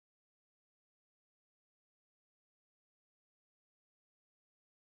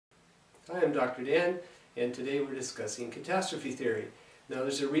Hi, I'm Dr. Dan, and today we're discussing catastrophe theory. Now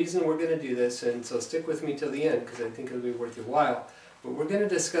there's a reason we're going to do this, and so stick with me till the end because I think it'll be worth your while. But we're going to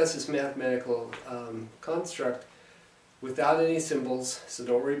discuss this mathematical construct without any symbols, so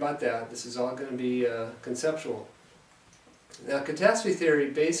don't worry about that. This is all going to be conceptual. Now catastrophe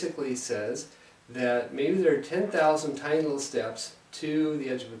theory basically says that maybe there are 10,000 tiny little steps to the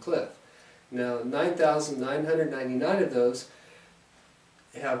edge of a cliff. Now 9,999 of those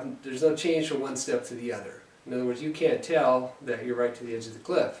there's no change from one step to the other. In other words, you can't tell that you're right to the edge of the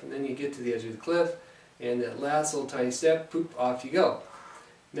cliff. And then you get to the edge of the cliff, and that last little tiny step, poop, off you go.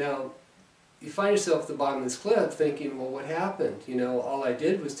 Now, you find yourself at the bottom of this cliff thinking, well, what happened? You know, all I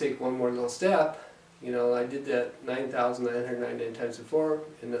did was take one more little step. You know, I did that 9,999 times before,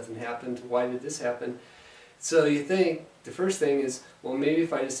 and nothing happened. Why did this happen? So you think, the first thing is, well, maybe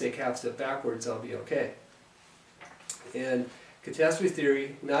if I just take half step backwards, I'll be okay. And catastrophe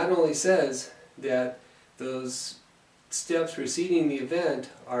theory not only says that those steps preceding the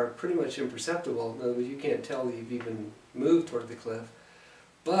event are pretty much imperceptible, in other words, you can't tell that you've even moved toward the cliff,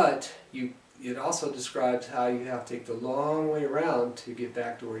 but it also describes how you have to take the long way around to get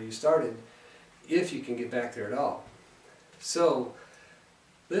back to where you started, if you can get back there at all. So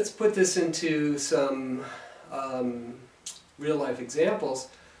let's put this into some real-life examples.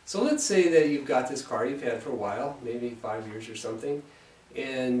 So let's say that you've got this car you've had for a while, maybe 5 years or something,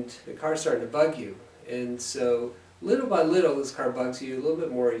 and the car's starting to bug you. And so little by little this car bugs you a little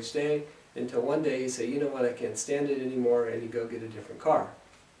bit more each day until one day you say, you know what, I can't stand it anymore, and you go get a different car.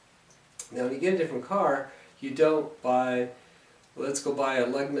 Now when you get a different car, you don't buy, let's go buy a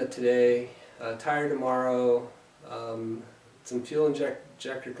lug nut today, a tire tomorrow, some fuel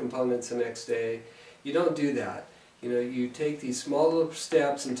injector components the next day. You don't do that. You know, you take these small little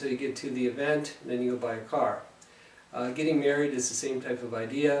steps until you get to the event, and then you go buy a car. Getting married is the same type of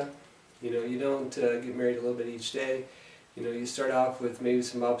idea. You know, you don't get married a little bit each day. You know, you start off with maybe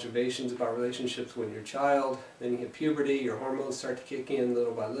some observations about relationships when you're a child, then you hit puberty, your hormones start to kick in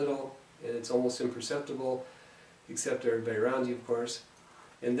little by little, and it's almost imperceptible, except to everybody around you, of course.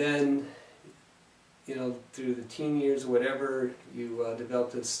 And then, you know, through the teen years or whatever, you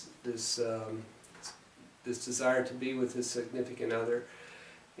develop this desire to be with this significant other,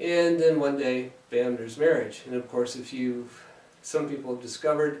 and then one day, bam, there's marriage. And of course, some people have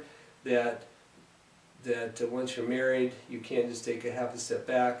discovered that once you're married, you can't just take a half a step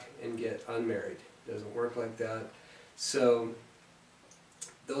back and get unmarried. It doesn't work like that. So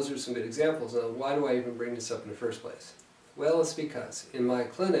those are some good examples. Now, why do I even bring this up in the first place? Well, it's because in my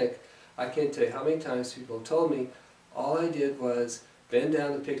clinic, I can't tell you how many times people have told me, all I did was bend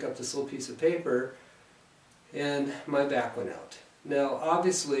down to pick up this little piece of paper, and my back went out. Now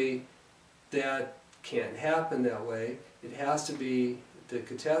obviously that can't happen that way. It has to be the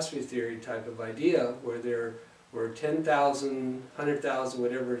catastrophe theory type of idea where there were 10,000, 100,000,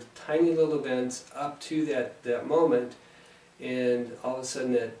 whatever tiny little events up to that moment, and all of a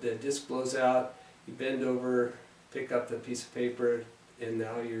sudden that disc blows out, you bend over, pick up the piece of paper, and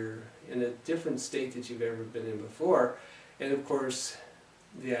now you're in a different state that you've ever been in before. And of course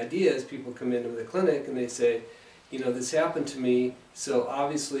the idea is people come into the clinic and they say, you know, this happened to me, so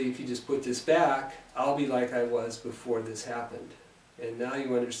obviously if you just put this back, I'll be like I was before this happened. And now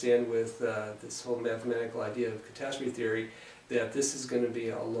you understand with this whole mathematical idea of catastrophe theory that this is going to be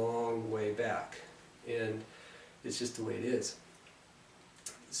a long way back. And it's just the way it is.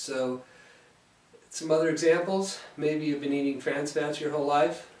 So some other examples, maybe you've been eating trans fats your whole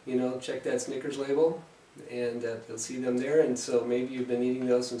life, you know, check that Snickers label, and you'll see them there. And so maybe you've been eating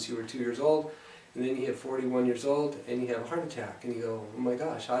those since you were 2 years old, and then you hit 41 years old and you have a heart attack, and you go, oh my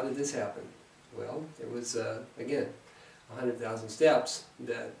gosh, how did this happen? Well, it was again 100,000 steps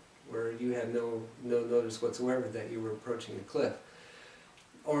where you had no notice whatsoever that you were approaching a cliff.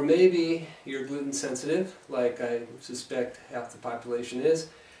 Or maybe you're gluten sensitive, like I suspect half the population is,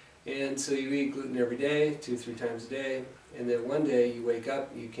 and so you eat gluten every day, 2-3 times a day, and then one day you wake up,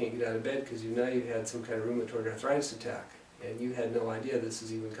 you can't get out of bed because you know you had some kind of rheumatoid arthritis attack, and you had no idea this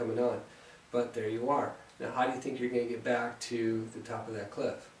was even coming on. But there you are. Now how do you think you're going to get back to the top of that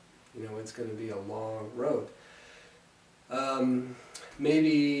cliff? You know, it's going to be a long road.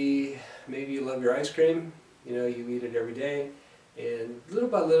 Maybe you love your ice cream, you know, you eat it every day, and little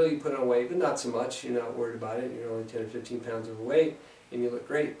by little you put on weight, but not so much, you're not worried about it, you're only 10 or 15 pounds overweight, and you look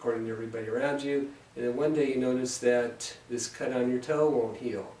great according to everybody around you, and then one day you notice that this cut on your toe won't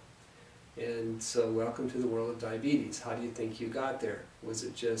heal. And so welcome to the world of diabetes. How do you think you got there? Was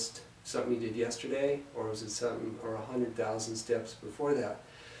it just something you did yesterday, or was it something, or 100,000 steps before that?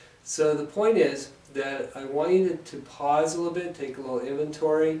 So the point is that I want you to pause a little bit, take a little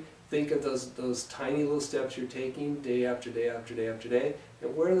inventory, think of those tiny little steps you're taking day after day after day after day,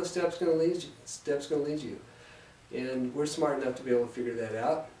 and where are those steps going to lead you? And we're smart enough to be able to figure that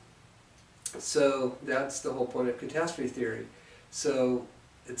out. So that's the whole point of catastrophe theory. So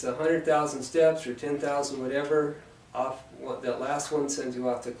it's 100,000 steps or 10,000, whatever. That last one sends you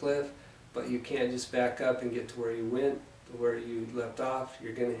off the cliff, but you can't just back up and get to where you went, where you left off.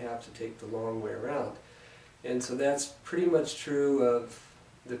 You're going to have to take the long way around. And so that's pretty much true of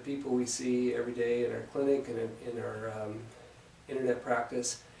the people we see every day in our clinic and in our internet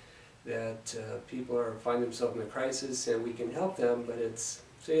practice, that people find themselves in a crisis and we can help them, but it's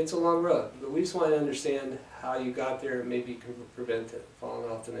a long road. But we just want to understand how you got there and maybe can prevent it falling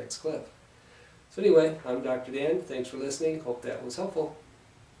off the next cliff. So anyway, I'm Dr. Dan. Thanks for listening. Hope that was helpful.